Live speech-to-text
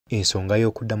Ensonga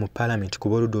y'okudda mu Parliament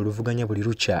kuba oludda oluvuganya buli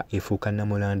lukya efuuka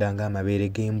nnamulanda ng'amabeere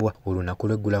g'embwa. Olunaku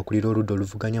lw'eggulakulira oludda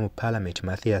oluvuganya mu Parliament,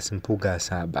 Mathias Mpuga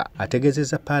Asaba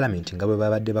ategeezezza Parliament nga bwe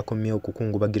babadde bakomyewo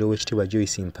okukungubagira Oweekitiibwa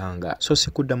Joyce Mpanga, so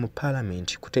si kudda mu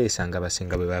Parliament kuteesa nga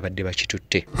basenga bwe babadde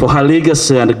bakitutte. For her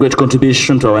legacy and great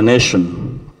contribution to our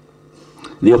nation,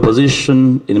 the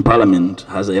opposition in Parliament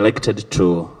has elected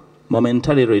to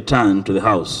momentarily return to the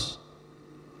House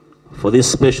for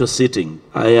this special sitting.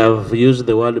 I have used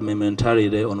the word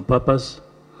momentarily on purpose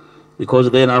because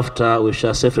then after we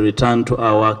shall safely return to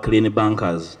our clean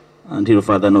bunkers until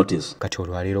further notice. Kati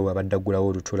olwaleero wabadde aggulawo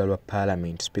olutuula lwa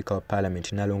Parliament, Speaker wa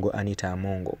Parliament Nalongo Anita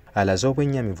Amongo alaze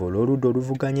obwennyamivu olw'oludda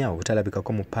oluvuganya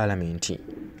obutalabikako mu Parliament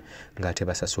ng'ate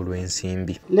basasulwa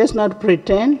ensimbi. Let's not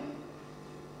pretend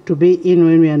to be in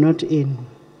when we are not in.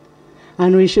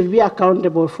 And we should be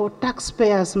accountable for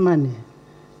taxpayers' money.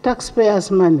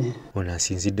 Taxpayers' money. Ono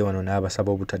asinzidde wano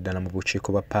n'abasaba obutaddala mu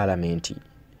bukiiko bwa Parliament.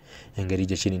 Engeri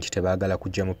gye kiri nti tebaagala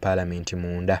kujja mu Parliament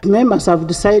munda. Members have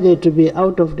decided to be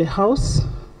out of the House.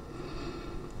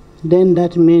 Then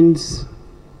that means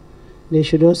they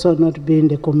should also not be in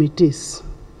the committees,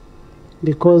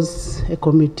 because a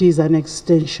committee is an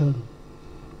extension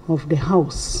of the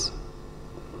House.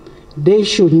 They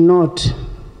should not,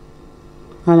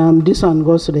 and this one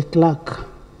goes to the clerk,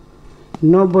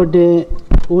 nobody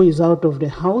who is out of the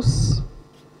House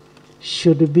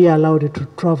should be allowed to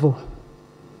travel.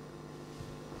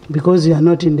 Because you are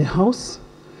not in the House,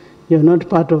 you are not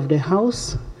part of the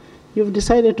House, you've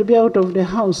decided to be out of the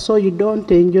House, so you don't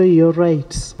enjoy your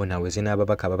rights. Onaweze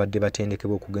n'Ababaka babadde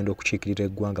batendekebwa okugenda okukiikirira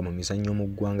eggwanga mu mizannyo mu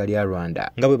ggwanga lya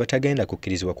Rwanda nga bwe batagenda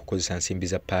kukkirizibwa kukozesa nsimbi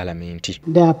za Parliament.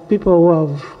 There are people who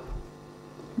have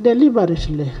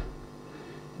deliberately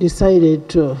decided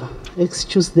to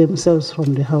excuse themselves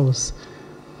from the House,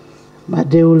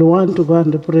 but they will want to go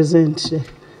and represent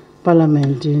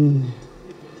Parliament in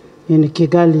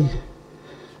Kigali.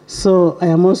 So I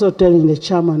am also telling the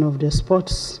chairman of the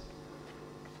sports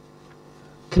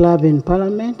club in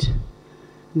Parliament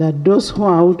that those who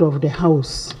are out of the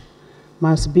House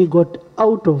must be got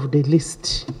out of the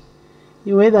list.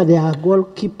 Whether they are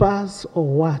goalkeepers or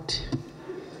what,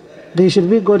 they should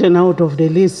be gotten out of the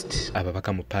list.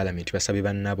 Ababaka mu Parliament basabye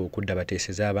bannaabwe okudda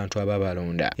bateeseza abantu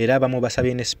ababalonda era abamu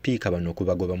basabye ne Sipiika bano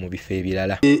okubagoba mu bifo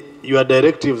ebirala. Your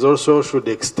directives also should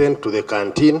extend to the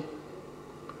canteen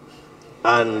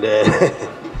and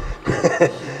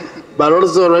but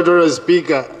also, right, Honourable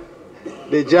Speaker,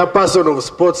 the chairperson of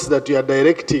sports that you are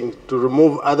directing to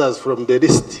remove others from the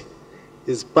list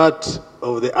is part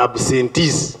of the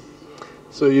absentees.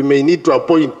 So you may need to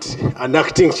appoint an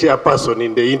acting chairperson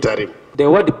in the interim. The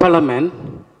word parliament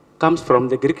comes from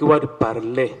the Greek word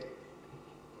parle.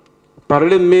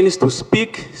 Parle means to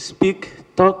speak,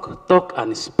 speak, talk, talk,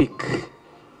 and speak.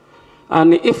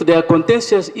 And if there are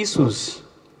contentious issues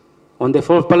on the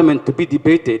floor of Parliament to be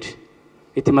debated,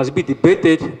 it must be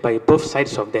debated by both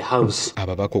sides of the House.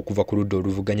 Ababaka okuva ku ludda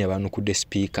oluvuganya baanukudde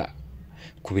Sipiika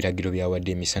ku biragiro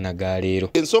byawadde emisana ga leero.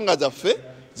 Ensonga zaffe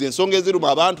z'ensonga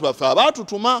eziruma abantu baffe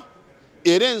abaatutuma,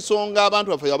 era ensonga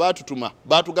abantu baffe abaatutuma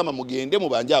baatugamba mugende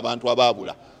mubanje abantu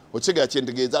abaabula. Okitegeera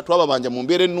kyentegeeza twababanja mu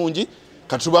mbeera ennungi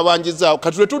kati tubabanjizaawo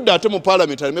kati lwe tudda ate mu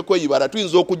Parliament aleme kweyibala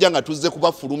tuyinza okujja nga tuzze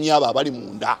kubafulumya abo abali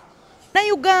munda.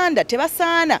 Bannayuganda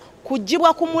tebasaana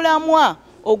kuggyibwa ku mulamwa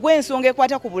ogw'ensonga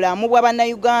ekwata ku bulamu bwa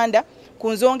bannayuganda,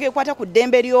 ku nsonga ekwata ku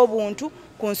ddembe ly'obuntu,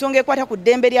 ku nsonga ekwata ku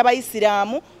ddembe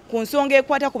ly'Abayisiraamu, ku nsonga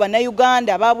ekwata ku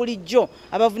bannayuganda aba bulijjo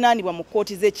abavunaanibwa mu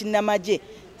kkooti z'ekinnamagye.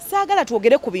 Saagala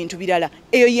twogere ku bintu birala,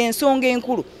 eyo y'ensonga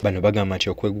enkulu. Bano bagamba nti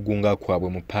okwegugunga kwabwe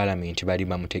mu Parliament bali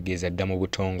bamutegeeza dda mu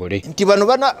butongole. Nti bano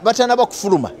batanaba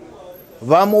kufuluma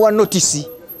bamuwa notisi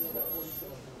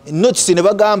ne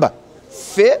bagamba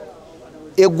ffe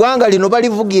eggwanga lino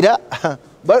balivugira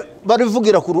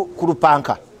ku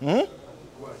lupanka.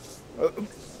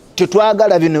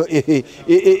 Tetwagala bino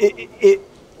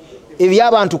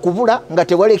ebyabantu kubula nga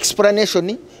tewali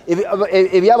explanation,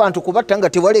 ebyabantu kubatta nga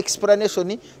tewali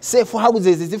explanation, safe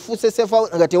houses zifuuse safe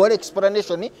house nga tewali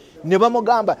explanation, ne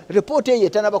bamugamba report eyo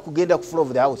etanaba kugenda ku floor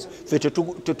of the house, ffe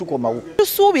tetukomawo.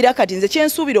 Tusuubira kati nze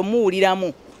kyensuubira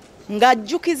omuwuliramu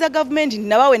ng'ajjukiza gavumenti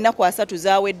nabawe ennaku 3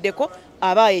 zaaweddeko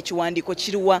abaaye ekiwandiiko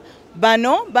kiruwa.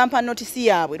 Bano bampa notisi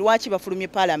yaabwe lwaki bafulumye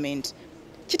Parliament.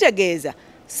 Kitegeeza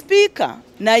Sipiika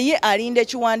naye alinda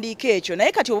ekiwandiiko ekyo,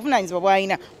 naye kati obuvunaanyizibwa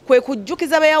bw'alina kwe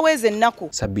kujjukiza beyaweeza ennaku.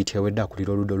 Sabbiiti ewedde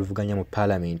akulira oludda oluvuganya mu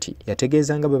Parliament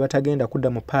yategeeza nga bwe batagenda kudda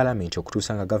mu Parliament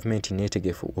okutuusa nga gavumenti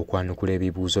neetegefu okwanukula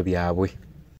ebibuuzo byabwe.